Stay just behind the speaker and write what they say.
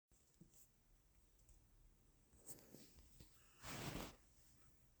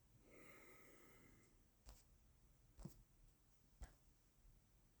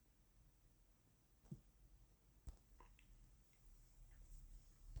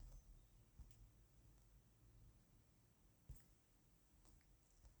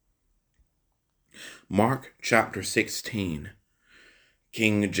Mark chapter 16,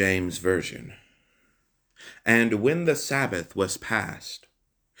 King James Version. And when the Sabbath was past,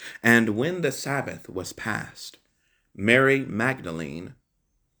 Mary Magdalene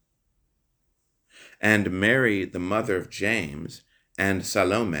and Mary the mother of James and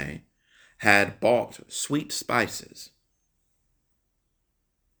Salome had bought sweet spices,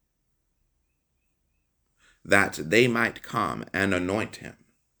 that they might come and anoint him.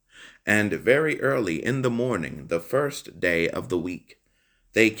 And very early in the morning, the first day of the week,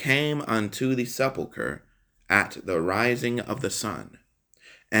 they came unto the sepulchre at the rising of the sun.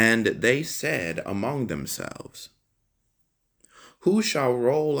 And they said among themselves, Who shall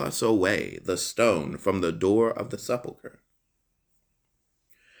roll us away the stone from the door of the sepulchre?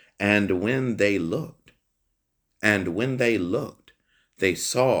 And when they looked, they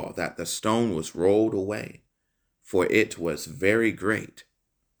saw that the stone was rolled away, for it was very great.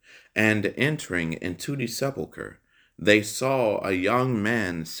 And entering into the sepulchre, they saw a young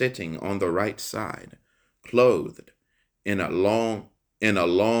man sitting on the right side, clothed in a long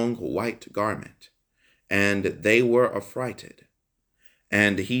white garment. And they were affrighted.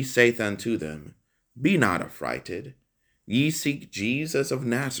 And he saith unto them, Be not affrighted. Ye seek Jesus of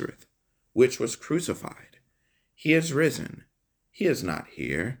Nazareth, which was crucified. He is risen. He is not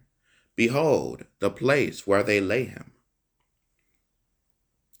here. Behold the place where they lay him.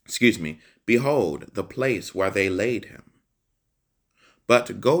 Behold the place where they laid him.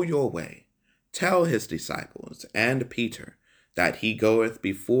 But go your way, tell his disciples and Peter that he goeth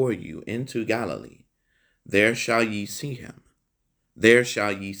before you into Galilee. There shall ye see him,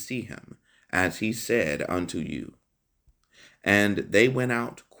 as he said unto you. And they went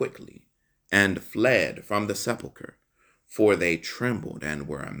out quickly, and fled from the sepulchre, for they trembled and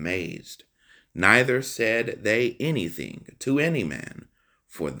were amazed. Neither said they anything to any man,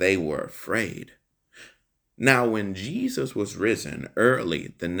 for they were afraid. Now when Jesus was risen early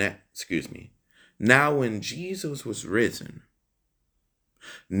the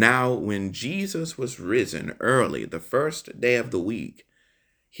first day of the week,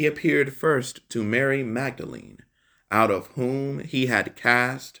 he appeared first to Mary Magdalene, out of whom he had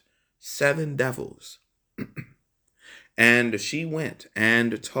cast 7 devils. And she went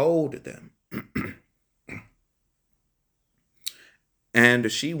and told them,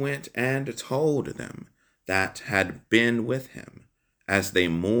 that had been with him, as they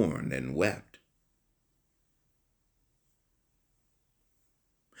mourned and wept.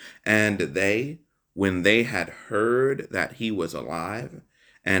 And they, when they had heard that he was alive,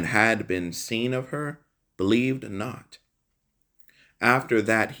 and had been seen of her, believed not. After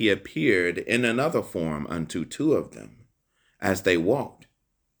that he appeared in another form unto 2 of them, as they walked.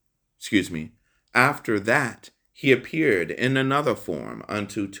 After that he appeared in another form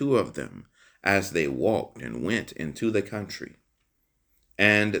unto 2 of them, as they walked and went into the country.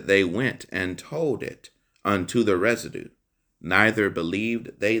 And they went and told it unto the residue, neither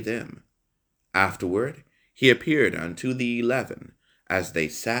believed they them. Afterward he appeared unto the 11, as they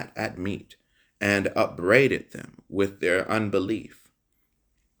sat at meat, and upbraided them with their unbelief.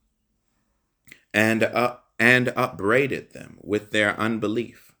 And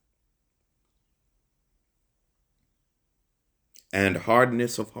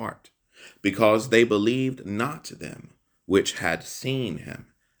hardness of heart, because they believed not them which had seen him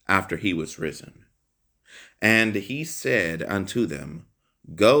after he was risen. And he said unto them,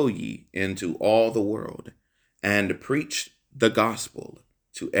 Go ye into all the world, and preach the gospel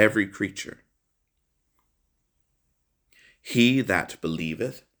to every creature. He that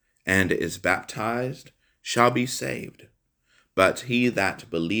believeth and is baptized shall be saved, but he that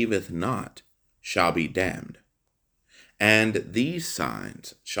believeth not shall be damned. And these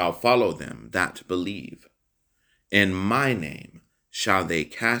signs shall follow them that believe. In my name shall they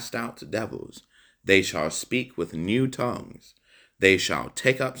cast out devils, they shall speak with new tongues, they shall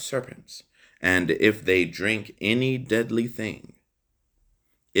take up serpents, and if they drink any deadly thing,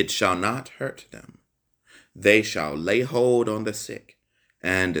 it shall not hurt them. They shall lay hold on the sick,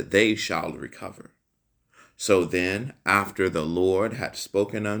 and they shall recover. So then, after the Lord had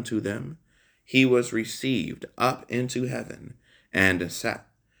spoken unto them, he was received up into heaven, and sat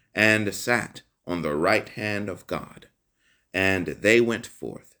on the right hand of God. And they went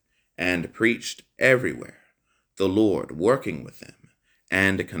forth, and preached everywhere, the Lord working with them,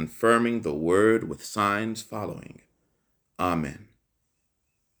 and confirming the word with signs following. Amen.